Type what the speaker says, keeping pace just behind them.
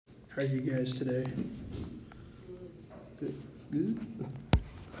How are you guys today? Good. Good.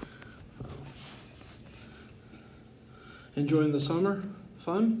 Enjoying the summer?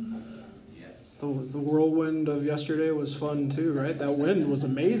 Fun? Yes. The whirlwind of yesterday was fun too, right? That wind was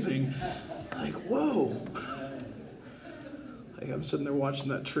amazing. Like, whoa. Like, I'm sitting there watching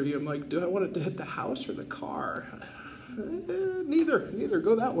that tree. I'm like, do I want it to hit the house or the car? Neither.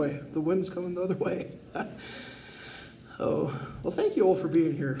 Go that way. The wind's coming the other way. Oh, well, thank you all for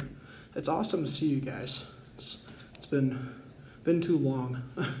being here. It's awesome to see you guys. It's been too long.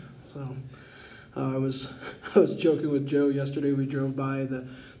 So I was joking with Joe yesterday. We drove by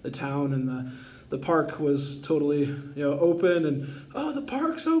the town, and the park was totally open, and the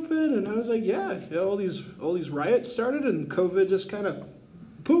park's open, and I was like, yeah, all these riots started, and COVID just kind of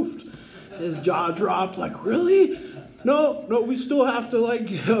poofed. His jaw dropped. Like, really? No, we still have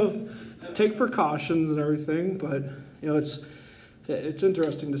to take precautions and everything, but it's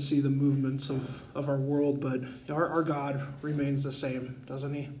interesting to see the movements of our world, but our God remains the same,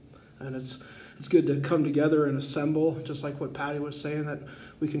 doesn't he? And it's good to come together and assemble, just like what Patty was saying, that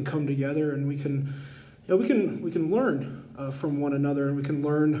we can come together and we can learn from one another, and we can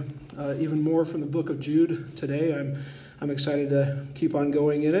learn even more from the book of Jude today. I'm excited to keep on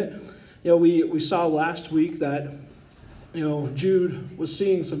going in it. We saw last week that Jude was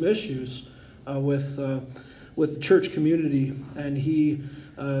seeing some issues with the church community, and he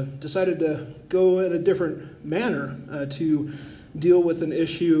decided to go in a different manner to deal with an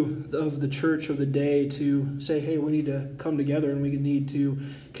issue of the church of the day, to say, hey, we need to come together and we need to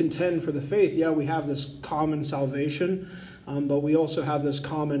contend for the faith. Yeah, we have this common salvation, but we also have this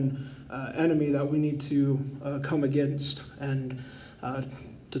common enemy that we need to come against and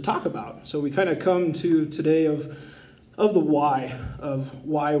to talk about. So we kind of come to today of the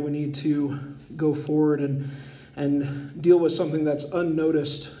why we need to go forward and deal with something that's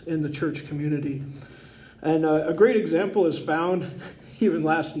unnoticed in the church community. And a great example is found even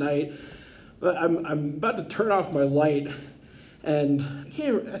last night. I'm about to turn off my light, and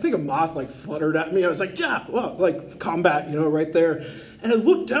I think a moth fluttered at me. I was like, yeah, well, combat, right there. And I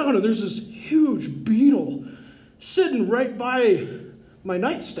looked down, and there's this huge beetle sitting right by my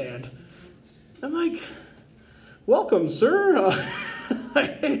nightstand. I'm like, welcome, sir.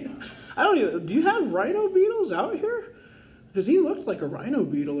 Do you have rhino beetles out here? Because he looked like a rhino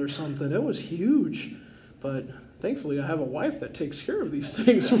beetle or something. It was huge. But thankfully, I have a wife that takes care of these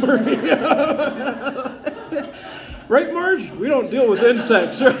things for me. Right, Marge? We don't deal with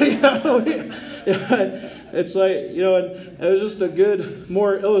insects, right? It's like, and it was just a good,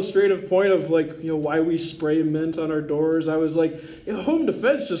 more illustrative point of why we spray mint on our doors. I was like, home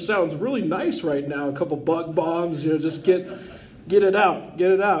defense just sounds really nice right now. A couple bug bombs, just get it out.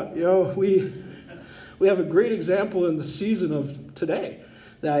 We have a great example in the season of today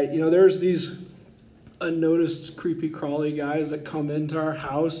that, there's these unnoticed creepy crawly guys that come into our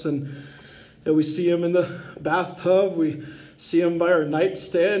house, and we see them in the bathtub, we see them by our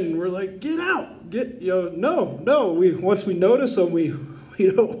nightstand, and we're like, get out, once we notice them, we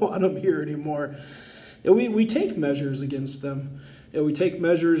don't want them here anymore. We take measures against them. We take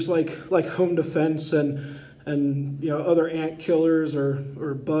measures like home defense and other ant killers or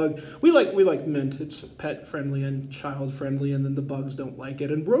bug. We like mint. It's pet friendly and child friendly, and then the bugs don't like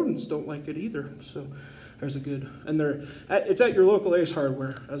it, and rodents don't like it either. So there's a good, and it's at your local Ace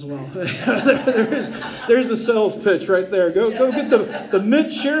Hardware as well. there's the sales pitch right there. Go get the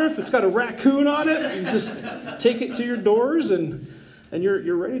mint sheriff. It's got a raccoon on it, and just take it to your doors, and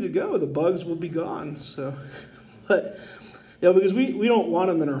you're ready to go. The bugs will be gone. So, but because we don't want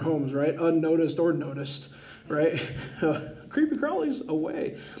them in our homes, right? Unnoticed or noticed. Right? Creepy crawlies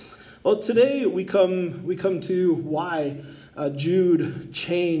away. Well, today we come to why Jude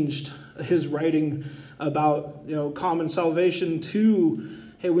changed his writing about common salvation to,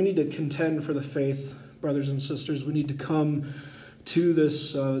 hey, we need to contend for the faith, brothers and sisters. We need to come to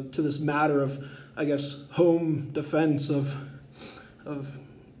this matter of, I guess, home defense of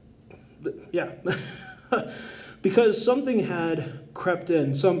because something had crept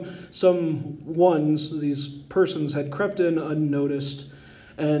in. These persons had crept in unnoticed,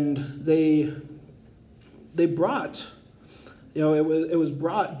 and they brought, it was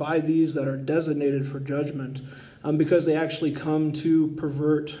brought by these that are designated for judgment, because they actually come to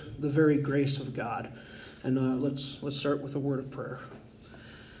pervert the very grace of God. And let's start with a word of prayer.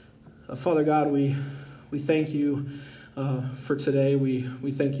 Father God, we thank you for today.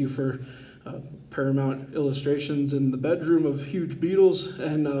 We thank you for Paramount Illustrations in the bedroom of huge beetles.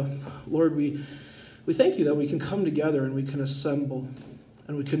 And Lord, we thank you that we can come together and we can assemble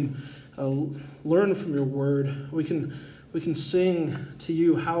and we can learn from your word. We can We can sing to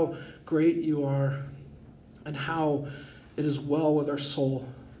you how great you are and how it is well with our soul.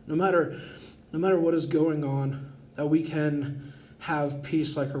 No matter what is going on, that we can have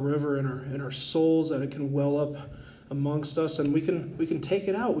peace like a river in our souls, that it can well up amongst us, and we can take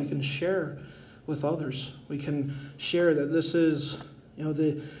it out. We can share with others. We can share that this is,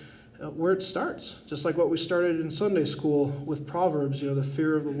 where it starts. Just like what we started in Sunday school with Proverbs, the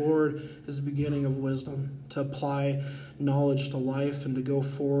fear of the Lord is the beginning of wisdom, to apply knowledge to life and to go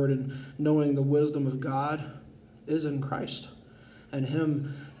forward, and knowing the wisdom of God is in Christ and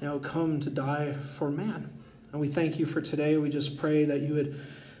him, come to die for man. And we thank you for today. We just pray that you would,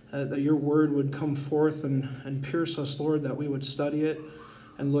 that your word would come forth and pierce us, Lord, that we would study it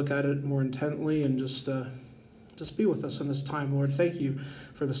and look at it more intently, and just be with us in this time, Lord. Thank you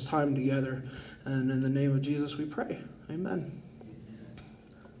for this time together. And in the name of Jesus we pray. Amen.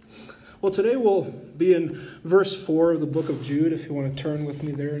 Well, today we'll be in verse 4 of the book of Jude. If you want to turn with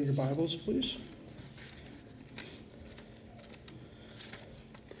me there in your Bibles, please.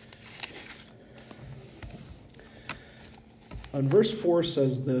 And verse 4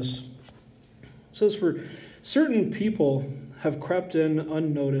 says this. It says, "For certain people have crept in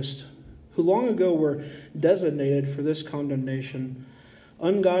unnoticed, who long ago were designated for this condemnation,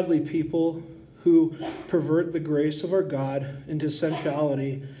 ungodly people who pervert the grace of our God into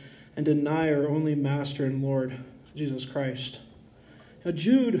sensuality and deny our only Master and Lord, Jesus Christ." Now,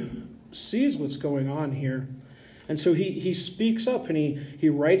 Jude sees what's going on here, and so he speaks up and he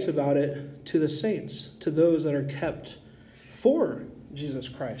writes about it to the saints, to those that are kept for Jesus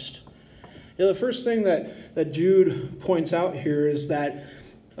Christ. The first thing that Jude points out here is that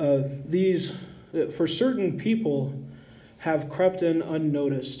for certain people have crept in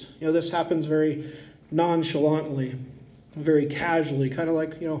unnoticed. This happens very nonchalantly, very casually, kind of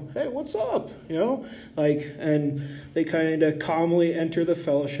like, hey, what's up? And they kind of calmly enter the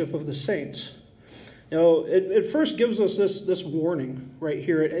fellowship of the saints. It first gives us this warning right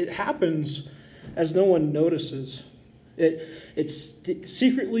here. It happens as no one notices. It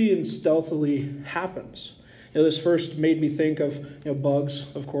secretly and stealthily happens. This first made me think of bugs,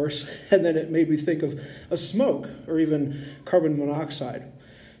 of course, and then it made me think of smoke or even carbon monoxide.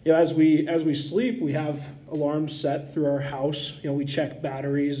 As we sleep, we have alarms set through our house. We check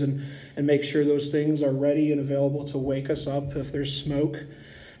batteries and make sure those things are ready and available to wake us up if there's smoke,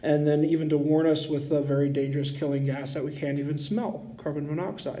 and then even to warn us with a very dangerous killing gas that we can't even smell, carbon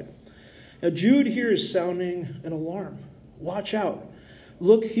monoxide. Now, Jude here is sounding an alarm. Watch out.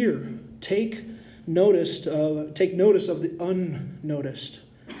 Look here. Take notice of the unnoticed.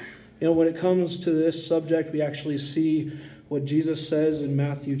 When it comes to this subject, we actually see what Jesus says in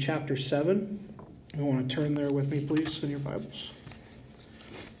Matthew chapter 7. You want to turn there with me, please, in your Bibles.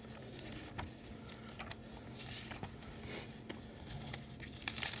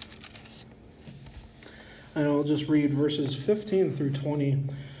 And I'll just read verses 15 through 20.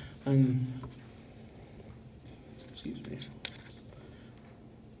 And excuse me.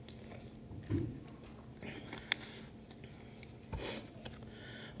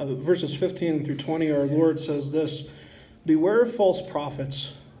 Verses 15 through 20, our Lord says this: "Beware of false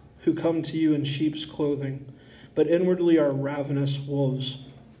prophets who come to you in sheep's clothing, but inwardly are ravenous wolves.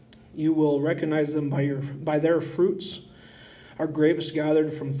 You will recognize them by their fruits. Are grapes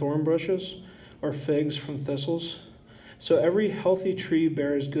gathered from thorn bushes, or figs from thistles? So every healthy tree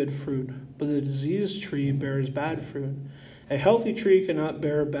bears good fruit, but the diseased tree bears bad fruit. A healthy tree cannot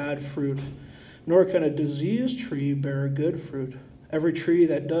bear bad fruit, nor can a diseased tree bear good fruit. Every tree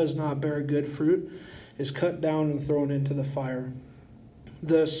that does not bear good fruit is cut down and thrown into the fire.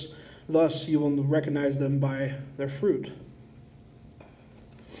 Thus you will recognize them by their fruit."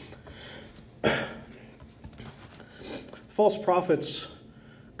 False prophets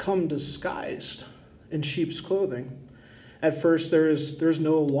come disguised in sheep's clothing. At first, there's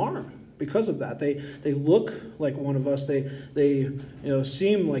no alarm because of that. They look like one of us. They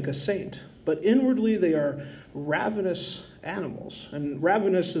seem like a saint, but inwardly they are ravenous animals. And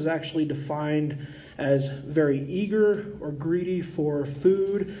ravenous is actually defined as very eager or greedy for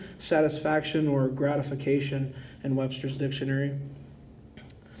food, satisfaction, or gratification in Webster's dictionary.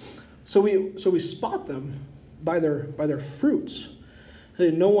 So we spot them by their fruits.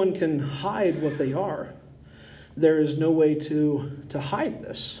 No one can hide what they are. There is no way to hide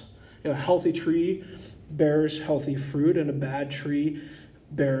this. A healthy tree bears healthy fruit, and a bad tree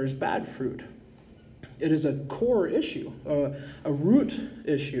bears bad fruit. It is a core issue, a root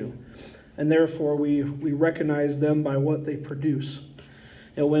issue, and therefore we recognize them by what they produce.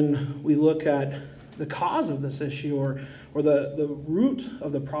 When we look at the cause of this issue, or the root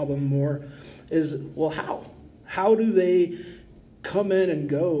of the problem more, is, well, how? how do they come in and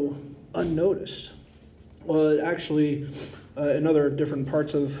go unnoticed? Well, it actually, in other different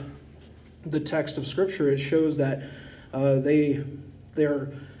parts of the text of Scripture, it shows that they're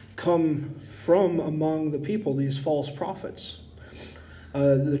come from among the people, these false prophets.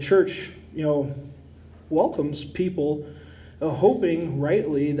 The church, welcomes people, hoping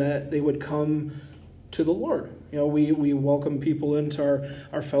rightly that they would come to the Lord. We welcome people into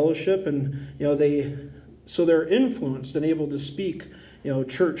our fellowship, and they're influenced and able to speak,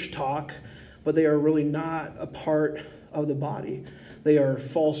 church talk, but they are really not a part of the body. They are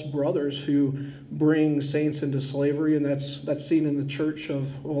false brothers who bring saints into slavery, and that's seen in the church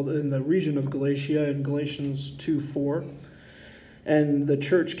in the region of Galatia in Galatians 2:4. And the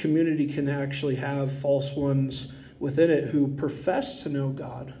church community can actually have false ones within it who profess to know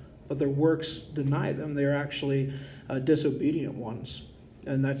God, but their works deny them. They are actually disobedient ones,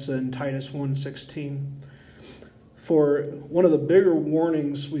 and that's in Titus 1:16. For one of the bigger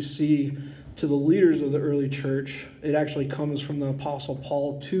warnings we see to the leaders of the early church, it actually comes from the Apostle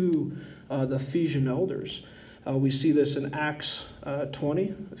Paul to the Ephesian elders. We see this in Acts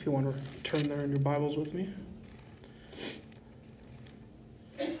 20, if you want to turn there in your Bibles with me.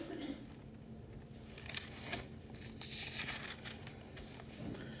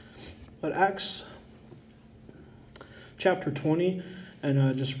 But Acts chapter 20,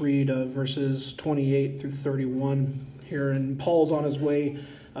 and just read verses 28 through 31 here. And Paul's on his way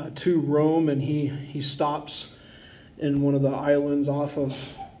to Rome, and he stops in one of the islands off of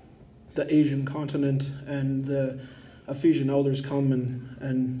the Asian continent, and the Ephesian elders come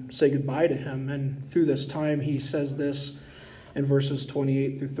and say goodbye to him. And through this time, he says this in verses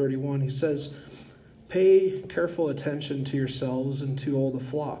 28 through 31. He says, "Pay careful attention to yourselves and to all the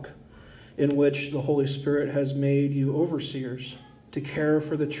flock, in which the Holy Spirit has made you overseers, to care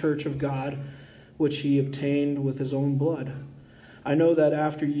for the church of God, which he obtained with his own blood. I know that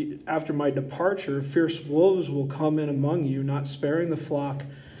after my departure, fierce wolves will come in among you, not sparing the flock,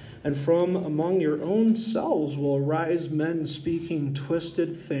 and from among your own selves will arise men speaking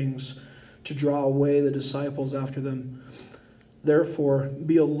twisted things to draw away the disciples after them. Therefore,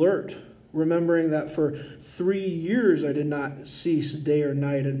 be alert, remembering that for 3 years I did not cease day or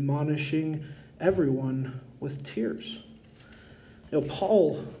night admonishing everyone with tears."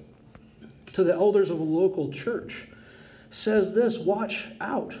 Paul, to the elders of a local church, says this: watch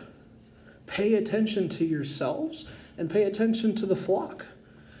out. Pay attention to yourselves and pay attention to the flock.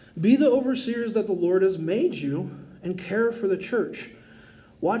 Be the overseers that the Lord has made you, and care for the church.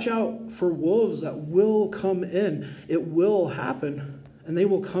 Watch out for wolves that will come in. It will happen, and they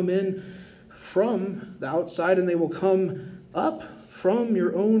will come in from the outside, and they will come up from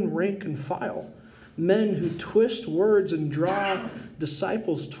your own rank and file. Men who twist words and draw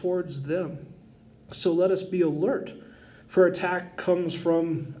disciples towards them. So let us be alert, for attack comes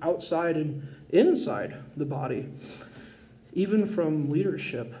from outside and inside the body, even from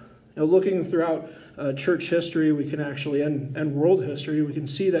leadership. Looking throughout church history, we can actually, and world history, we can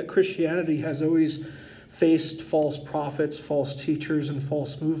see that Christianity has always faced false prophets, false teachers, and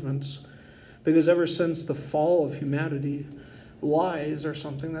false movements. Because ever since the fall of humanity, lies are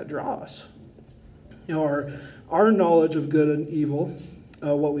something that draw us. Our knowledge of good and evil,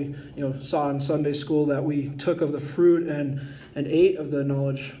 what we saw in Sunday school, that we took of the fruit and ate of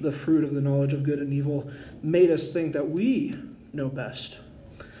the fruit of the knowledge of good and evil, made us think that we know best.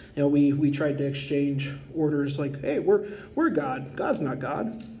 We tried to exchange orders like, hey, we're God. God's not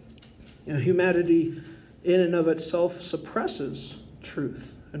God. Humanity in and of itself suppresses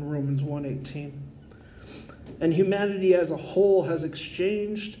truth in Romans 1:18. And humanity as a whole has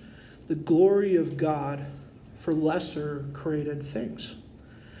exchanged the glory of God for lesser created things.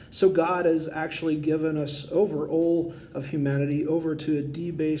 So God has actually given us over, all of humanity, over to a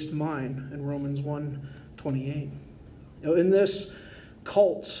debased mind in Romans 1:28. In this,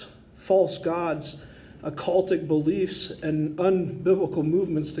 cults, false gods, occultic beliefs, and unbiblical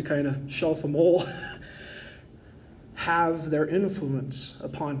movements, to kind of shelf them all, have their influence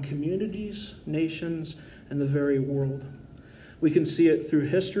upon communities, nations, and the very world. We can see it through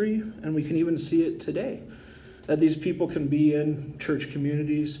history, and we can even see it today. That these people can be in church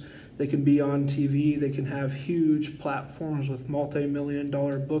communities, they can be on TV, they can have huge platforms with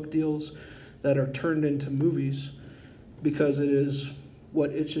multi-million-dollar book deals that are turned into movies because it is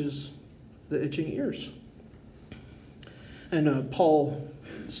what itches the itching ears. And Paul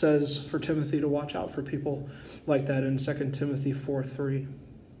says for Timothy to watch out for people like that in 2 Timothy 4:3.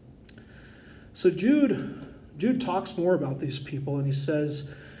 So Jude talks more about these people, and he says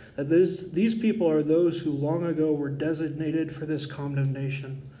that these people are those who long ago were designated for this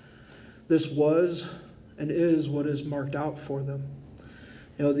condemnation. This was and is what is marked out for them.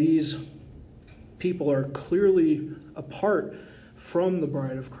 These people are clearly apart from the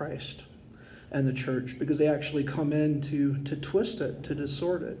bride of Christ and the church because they actually come in to twist it, to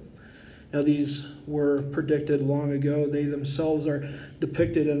distort it. These were predicted long ago. They themselves are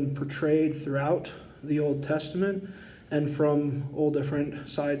depicted and portrayed throughout the Old Testament and from all different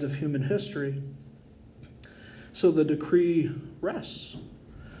sides of human history. So the decree rests.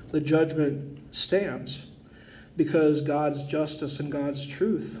 The judgment stands because God's justice and God's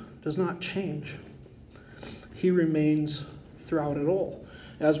truth does not change. He remains throughout it all.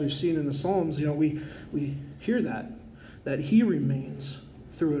 As we've seen in the Psalms, we hear that He remains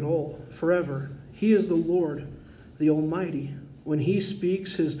through it all forever. He is the Lord, the Almighty. When He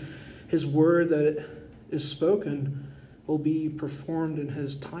speaks, His word that is spoken will be performed in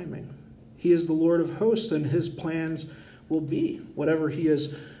His timing. He is the Lord of hosts, and His plans will be. Whatever He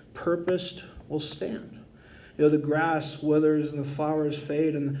has purposed will stand. The grass withers and the flowers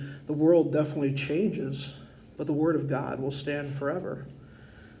fade, and the world definitely changes, but the word of God will stand forever.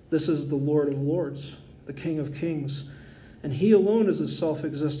 This is the Lord of lords, the King of kings, and He alone is the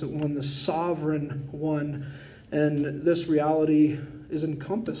self-existent one, the sovereign one, and this reality is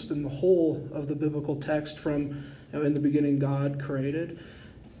encompassed in the whole of the biblical text from, in the beginning God created,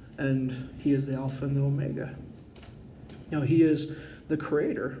 and He is the Alpha and the Omega. He is the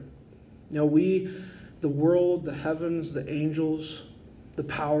creator. The world, the heavens, the angels, the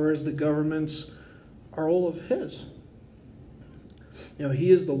powers, the governments are all of His.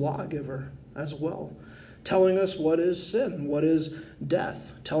 He is the lawgiver as well, telling us what is sin, what is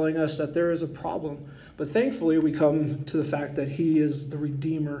death, telling us that there is a problem. But thankfully, we come to the fact that He is the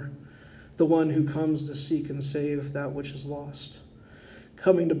Redeemer, the one who comes to seek and save that which is lost,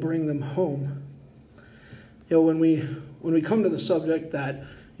 coming to bring them home. When we come to the subject that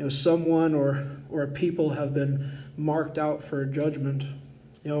someone or a people have been marked out for judgment,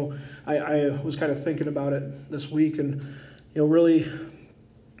 I was kind of thinking about it this week and really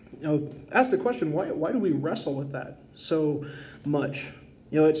ask the question, why do we wrestle with that so much?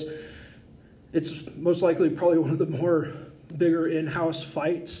 It's most likely probably one of the more bigger in-house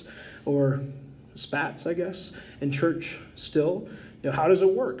fights or spats, I guess, in church still. How does it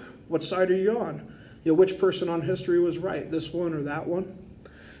work? What side are you on? Which person on history was right, this one or that one?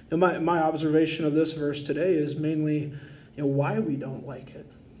 My observation of this verse today is mainly why we don't like it.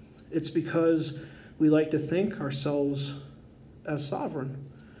 It's because we like to think ourselves as sovereign.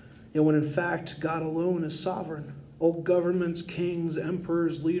 When in fact, God alone is sovereign. All governments, kings,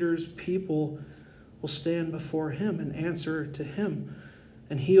 emperors, leaders, people will stand before Him and answer to Him.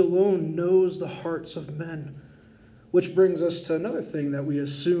 And He alone knows the hearts of men. Which brings us to another thing that we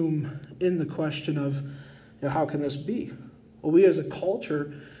assume in the question of how can this be? Well, we as a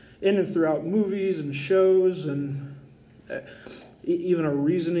culture, in and throughout movies and shows and even our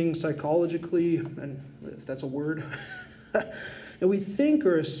reasoning psychologically, and if that's a word, and we think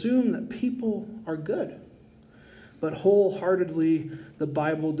or assume that people are good. But wholeheartedly, the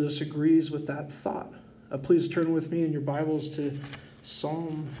Bible disagrees with that thought. Please turn with me in your Bibles to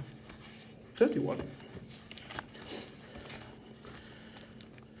Psalm 51.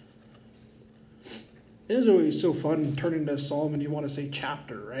 It is always so fun turning to a psalm and you want to say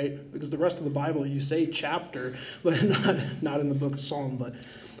chapter, right? Because the rest of the Bible, you say chapter, but not in the book of Psalm, but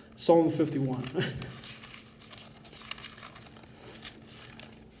Psalm 51.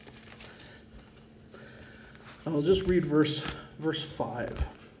 I'll just read verse 5.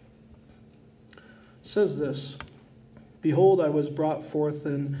 It says this, "Behold, I was brought forth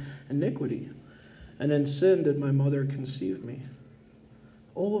in iniquity, and in sin did my mother conceive me."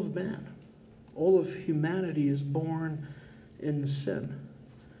 All of man, all of humanity is born in sin.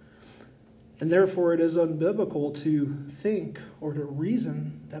 And therefore it is unbiblical to think or to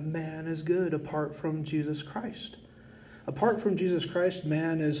reason that man is good apart from Jesus Christ. Apart from Jesus Christ,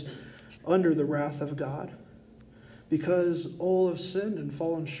 man is under the wrath of God because all have sinned and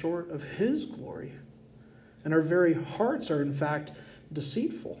fallen short of His glory. And our very hearts are in fact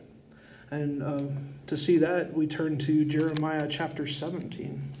deceitful. And to see that, we turn to Jeremiah chapter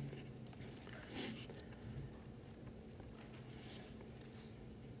 17.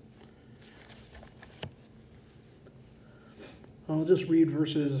 I'll just read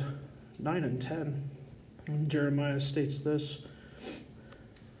verses 9 and 10. And Jeremiah states this,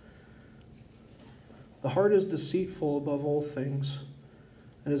 "The heart is deceitful above all things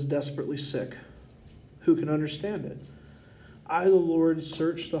and is desperately sick. Who can understand it? I, the Lord,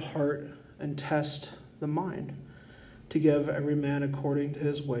 search the heart and test the mind, to give every man according to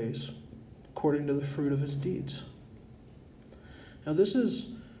his ways, according to the fruit of his deeds." Now this is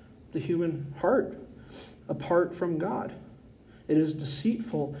the human heart. apart from God. It is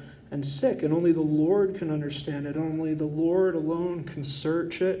deceitful and sick, and only the Lord can understand it. Only the Lord alone can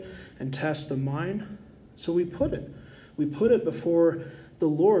search it and test the mind. So we put it before the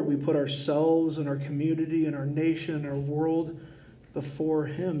Lord. We put ourselves and our community and our nation and our world before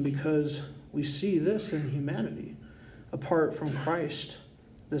him because we see this in humanity. Apart from Christ,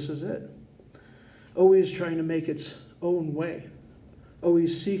 this is it. Always trying to make its own way.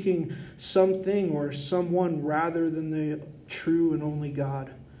 Always seeking something or someone rather than the true and only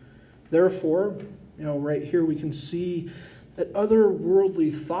God. Therefore, right here we can see that other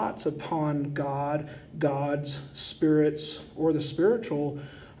worldly thoughts upon God, gods, spirits, or the spiritual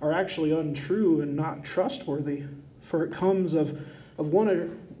are actually untrue and not trustworthy. For it comes of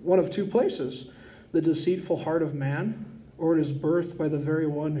one of two places: the deceitful heart of man, or it is birthed by the very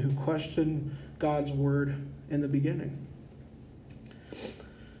one who questioned God's word in the beginning.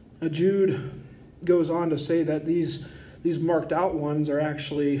 Now, Jude goes on to say that these marked out ones are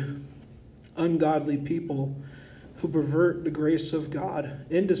actually ungodly people who pervert the grace of God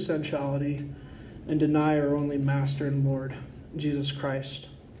into sensuality and deny our only Master and Lord, Jesus Christ.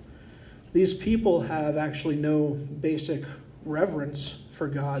 These people have actually no basic reverence for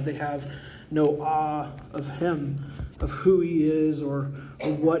God. They have no awe of him, of who he is or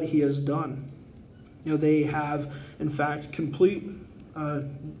what he has done. They have, in fact, complete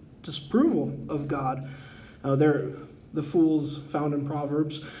disapproval of God. They're the fools found in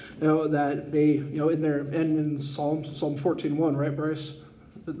Proverbs, that they, in Psalm 14:1, right, Bryce?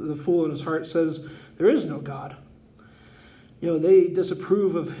 The fool in his heart says, there is no God. They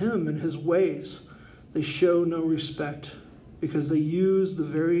disapprove of him and his ways. They show no respect because they use the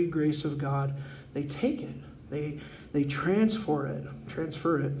very grace of God. They take it. They transfer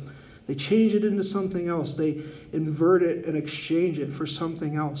it. They change it into something else. They invert it and exchange it for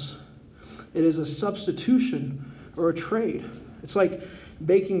something else. It is a substitution or a trade. It's like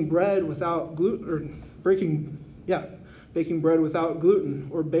baking bread without gluten, or baking bread without gluten,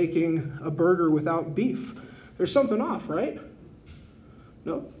 or baking a burger without beef. There's something off, right?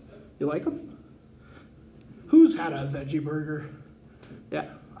 No? You like them? Who's had a veggie burger? Yeah,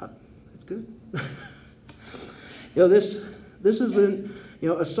 it's good. This isn't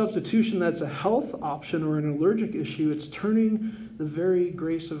a substitution that's a health option or an allergic issue. It's turning the very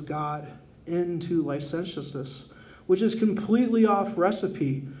grace of God into licentiousness, which is completely off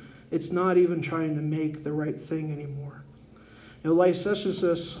recipe. It's not even trying to make the right thing anymore.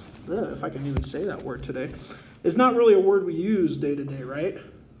 Licentiousness, if I can even say that word today, is not really a word we use day to day, right?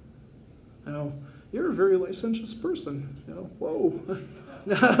 You're a very licentious person. Whoa.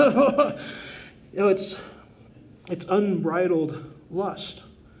 It's unbridled lust,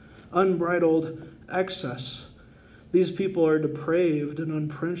 unbridled excess. These people are depraved and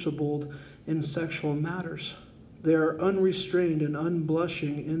unprincipled in sexual matters. They are unrestrained and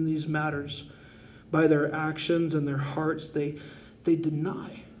unblushing in these matters. By their actions and their hearts, they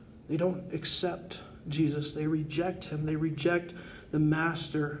deny. They don't accept Jesus. They reject him. They reject the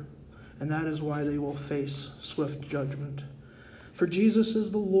Master, and that is why they will face swift judgment. For Jesus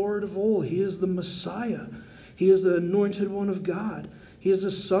is the Lord of all. He is the Messiah. He is the anointed one of God. He is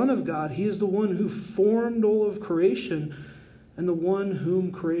the Son of God. He is the one who formed all of creation and the one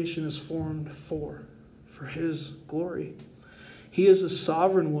whom creation is formed for his glory. He is the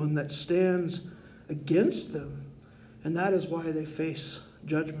sovereign one that stands against them, and that is why they face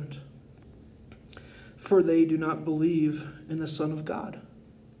judgment. For they do not believe in the Son of God.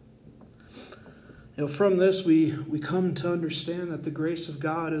 From this we come to understand that the grace of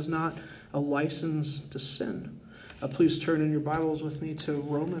God is not a license to sin. Please turn in your Bibles with me to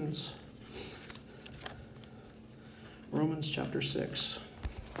Romans chapter 6.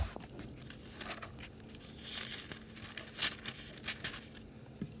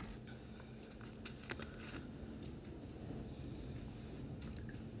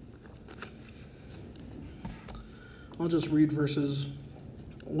 I'll just read verses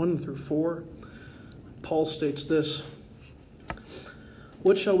 1 through 4. Paul states this: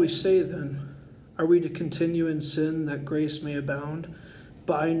 "What shall we say then? Are we to continue in sin that grace may abound?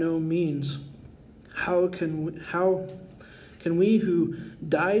 By no means. How can we who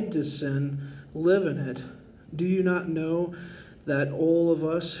died to sin live in it? Do you not know that all of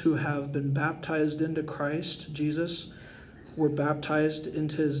us who have been baptized into Christ Jesus were baptized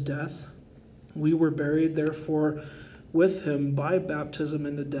into his death? We were buried, therefore, with him by baptism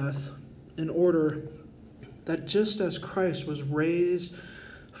into death, in order that just as Christ was raised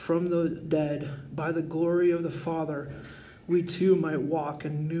from the dead by the glory of the Father, we too might walk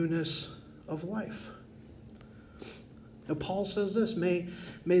in newness of life." Now Paul says this, may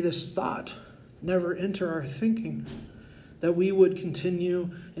this thought never enter our thinking, that we would continue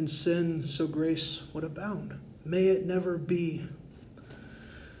in sin so grace would abound. May it never be.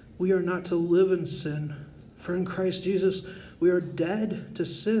 We are not to live in sin, for in Christ Jesus we are dead to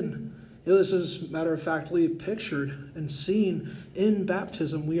sin. This is matter-of-factly pictured and seen in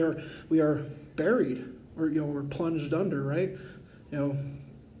baptism. We are buried, or we're plunged under, right? And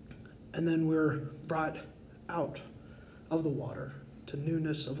then we're brought out of the water to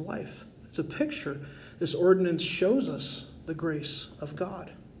newness of life. It's a picture. This ordinance shows us the grace of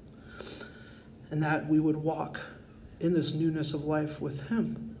God, and that we would walk in this newness of life with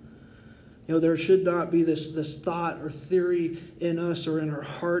him. There should not be this thought or theory in us or in our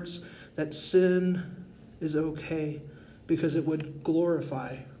hearts that sin is okay because it would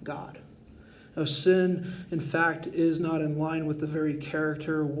glorify God. Now, sin, in fact, is not in line with the very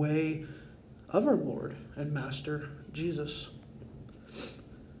character, way of our Lord and Master, Jesus.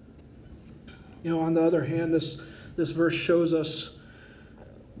 On the other hand, this verse shows us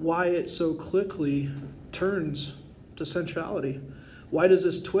why it so quickly turns to sensuality. Why does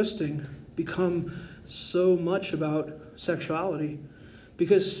this twisting become so much about sexuality?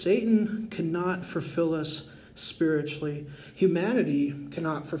 Because Satan cannot fulfill us spiritually. Humanity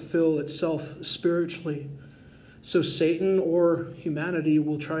cannot fulfill itself spiritually. So Satan or humanity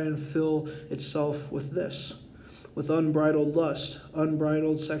will try and fill itself with this, with unbridled lust,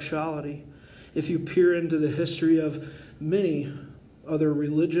 unbridled sexuality. If you peer into the history of many other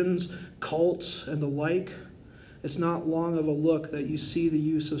religions, cults, and the like, it's not long of a look that you see the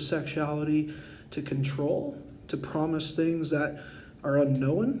use of sexuality to control, to promise things that are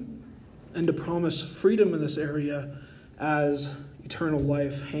unknown, and to promise freedom in this area as eternal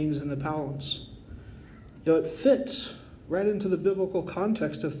life hangs in the balance. It fits right into the biblical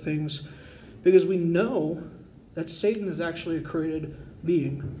context of things because we know that Satan is actually a created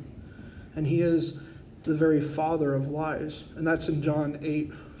being, and he is the very father of lies. And that's in John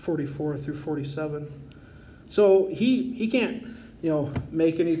 8:44 through 47. So he can't,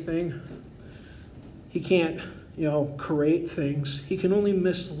 make anything. He can't, create things. He can only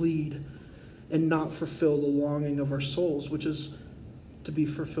mislead and not fulfill the longing of our souls, which is to be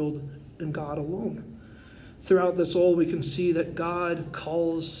fulfilled in God alone. Throughout this all, we can see that God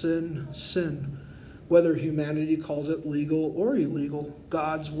calls sin, sin. Whether humanity calls it legal or illegal,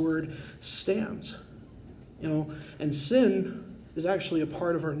 God's word stands. And sin is actually a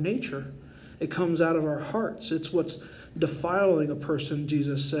part of our nature. It comes out of our hearts. It's what's defiling a person,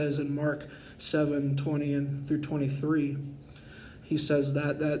 Jesus says in Mark 7:20 and through 23. He says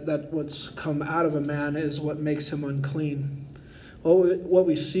that what's come out of a man is what makes him unclean. Well, what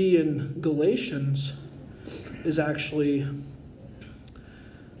we see in Galatians is actually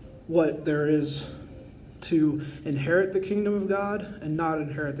what there is to inherit the kingdom of God and not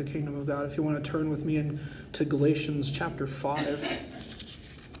inherit the kingdom of God. If you want to turn with me to Galatians chapter 5.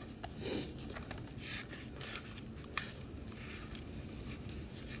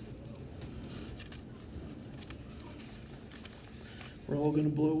 We're all going to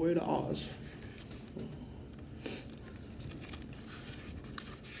blow away to Oz.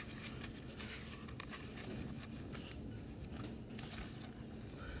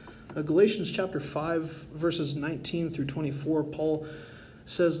 Galatians chapter 5, verses 19 through 24, Paul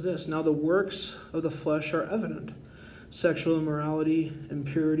says this: "Now the works of the flesh are evident: sexual immorality,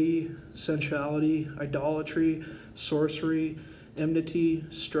 impurity, sensuality, idolatry, sorcery, enmity,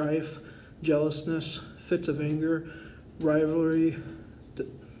 strife, jealousness, fits of anger, rivalry,"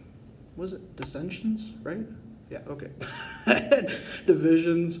 dissensions, right? Yeah, okay.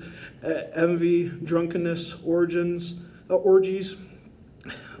 Divisions, envy, drunkenness, orgies,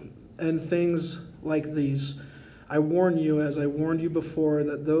 and things like these. I warn you, as I warned you before,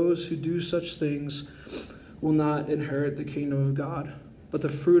 that those who do such things will not inherit the kingdom of God. But the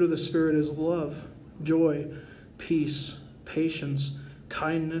fruit of the Spirit is love, joy, peace, patience,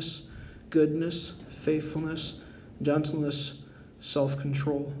 kindness, goodness, faithfulness, gentleness,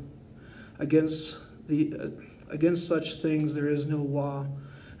 self-control. Against such things there is no law,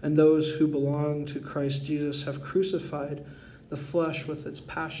 and those who belong to Christ Jesus have crucified the flesh with its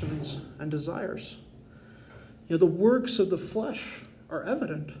passions and desires. The works of the flesh are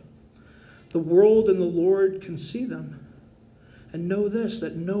evident. The world and the Lord can see them. And know this,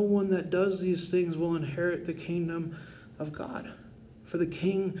 that no one that does these things will inherit the kingdom of God. For the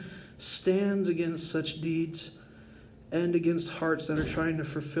King stands against such deeds and against hearts that are trying to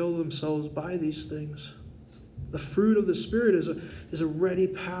fulfill themselves by these things. The fruit of the Spirit is a ready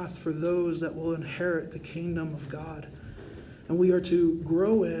path for those that will inherit the kingdom of God. And we are to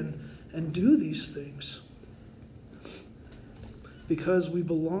grow in and do these things because we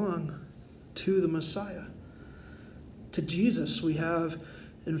belong to the Messiah. To Jesus, we have,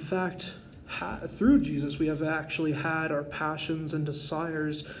 in fact, through Jesus, we have actually had our passions and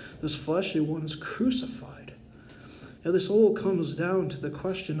desires, those fleshly ones, crucified. Now, this all comes down to the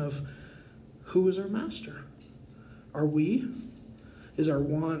question of who is our master? Are we? Is our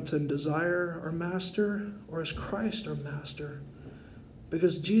want and desire our master, or is Christ our master?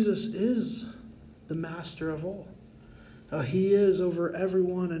 Because Jesus is the master of all. He is over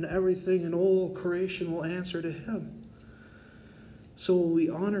everyone and everything, and all creation will answer to him. So we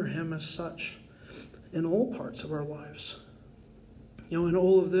honor him as such in all parts of our lives. In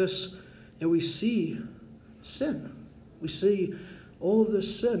all of this, we see sin. We see all of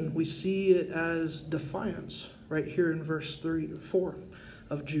this sin. We see it as defiance right here in verse 4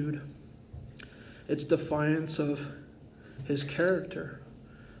 of Jude. It's defiance of his character,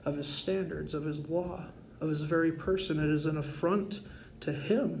 of his standards, of his law, of his very person. It is an affront to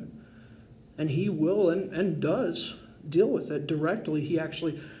him. And he will and does deal with it directly. He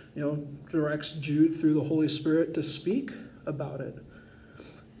actually, directs Jude through the Holy Spirit to speak about it.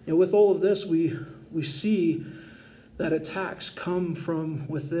 With all of this, we see that attacks come from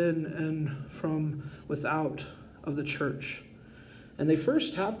within and from without of the church. And they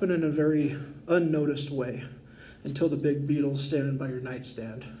first happen in a very unnoticed way until the big beetle's standing by your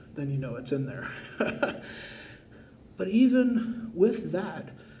nightstand. Then you know it's in there. But even with that,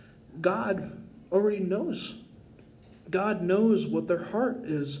 God already knows. God knows what their heart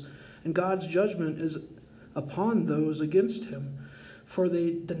is, and God's judgment is upon those against him, for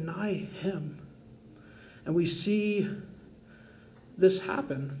they deny him. And we see this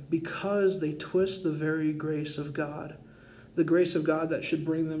happen because they twist the very grace of God, the grace of God that should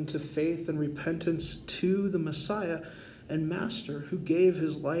bring them to faith and repentance to the Messiah and Master who gave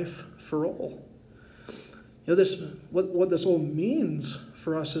his life for all. What this all means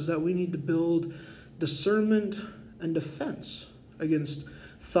for us is that we need to build discernment and defense against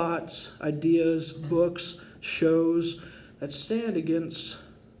thoughts, ideas, books, shows that stand against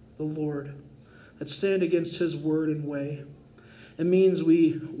the Lord, that stand against his word and way. It means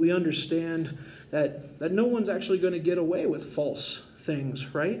we understand that no one's actually going to get away with false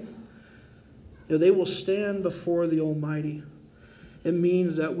things, right? They will stand before the Almighty. It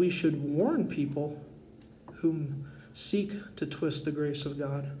means that we should warn people whom seek to twist the grace of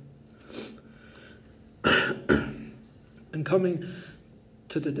God. And coming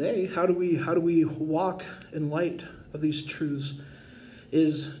to today, how do we walk in light of these truths?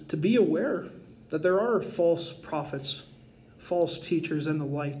 Is to be aware that there are false prophets, false teachers, and the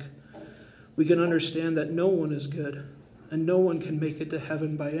like. We can understand that no one is good, and no one can make it to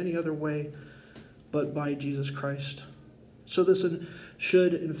heaven by any other way but by Jesus Christ. So this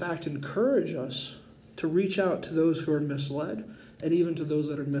should, in fact, encourage us to reach out to those who are misled, and even to those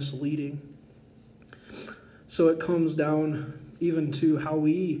that are misleading. So it comes down even to how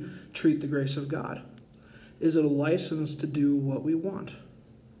we treat the grace of God. Is it a license to do what we want?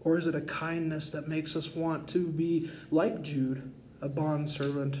 Or is it a kindness that makes us want to be like Jude, a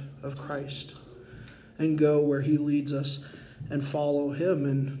bondservant of Christ, and go where he leads us and follow him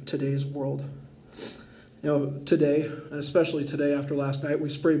in today's world? Today, and especially today after last night, we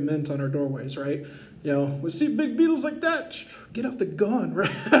spray mint on our doorways, right? We see big beetles like that, get out the gun,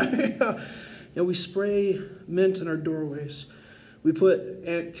 right? We spray mint in our doorways. We put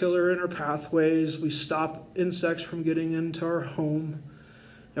ant killer in our pathways. We stop insects from getting into our home.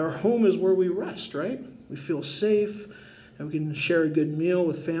 Our home is where we rest, right? We feel safe, and we can share a good meal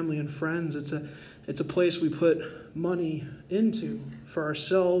with family and friends. It's a place we put money into for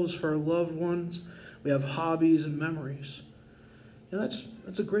ourselves, for our loved ones. We have hobbies and memories. That's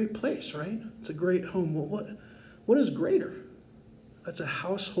a great place, right? It's a great home. Well, what is greater? That's a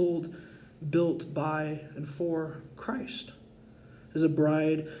household built by and for Christ, as a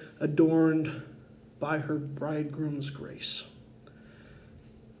bride adorned by her bridegroom's grace.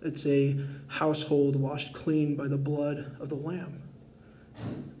 It's a household washed clean by the blood of the Lamb.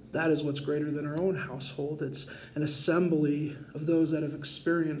 That is what's greater than our own household. It's an assembly of those that have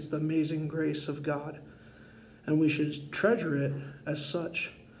experienced the amazing grace of God. And we should treasure it as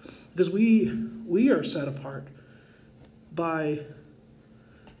such. Because we are set apart by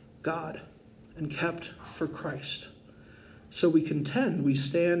God and kept for Christ. So we contend. We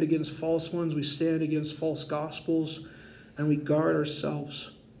stand against false ones. We stand against false gospels. And we guard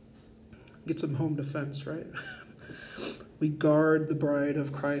ourselves. Get some home defense, right? We guard the bride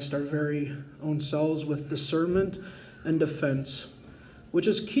of Christ, our very own selves, with discernment and defense, which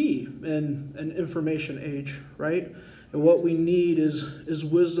is key in an information age, right? And what we need is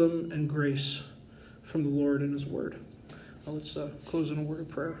wisdom and grace from the Lord and his word. Now let's close in a word of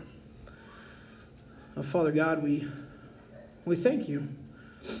prayer. Father God, we thank you.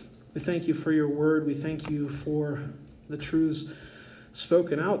 We thank you for your word. We thank you for the truths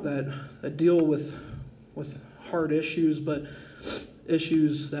spoken out that deal with hard issues, but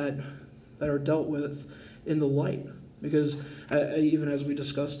issues that are dealt with in the light. Because even as we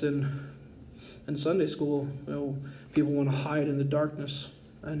discussed in Sunday school, people want to hide in the darkness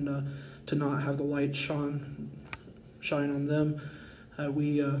and to not have the light shine on them.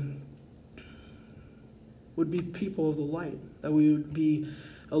 We would be people of the light, that we would be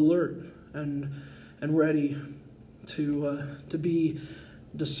alert and ready to be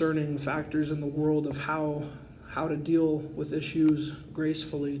discerning factors in the world of how to deal with issues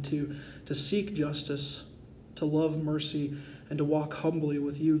gracefully, to seek justice, to love mercy, and to walk humbly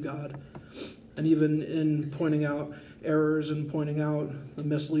with you, God. And even in pointing out errors and pointing out the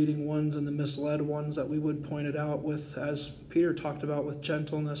misleading ones and the misled ones, that we would point it out with, as Peter talked about, with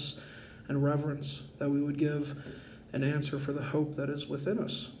gentleness and reverence, that we would give an answer for the hope that is within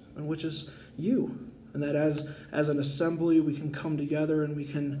us, and which is you. And that as an assembly we can come together and we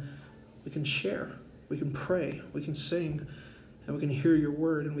can share, we can pray, we can sing, and we can hear your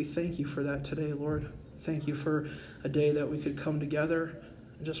word. And we thank you for that today, Lord. Thank you for a day that we could come together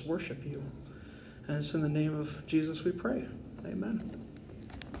and just worship you. And it's in the name of Jesus we pray. Amen.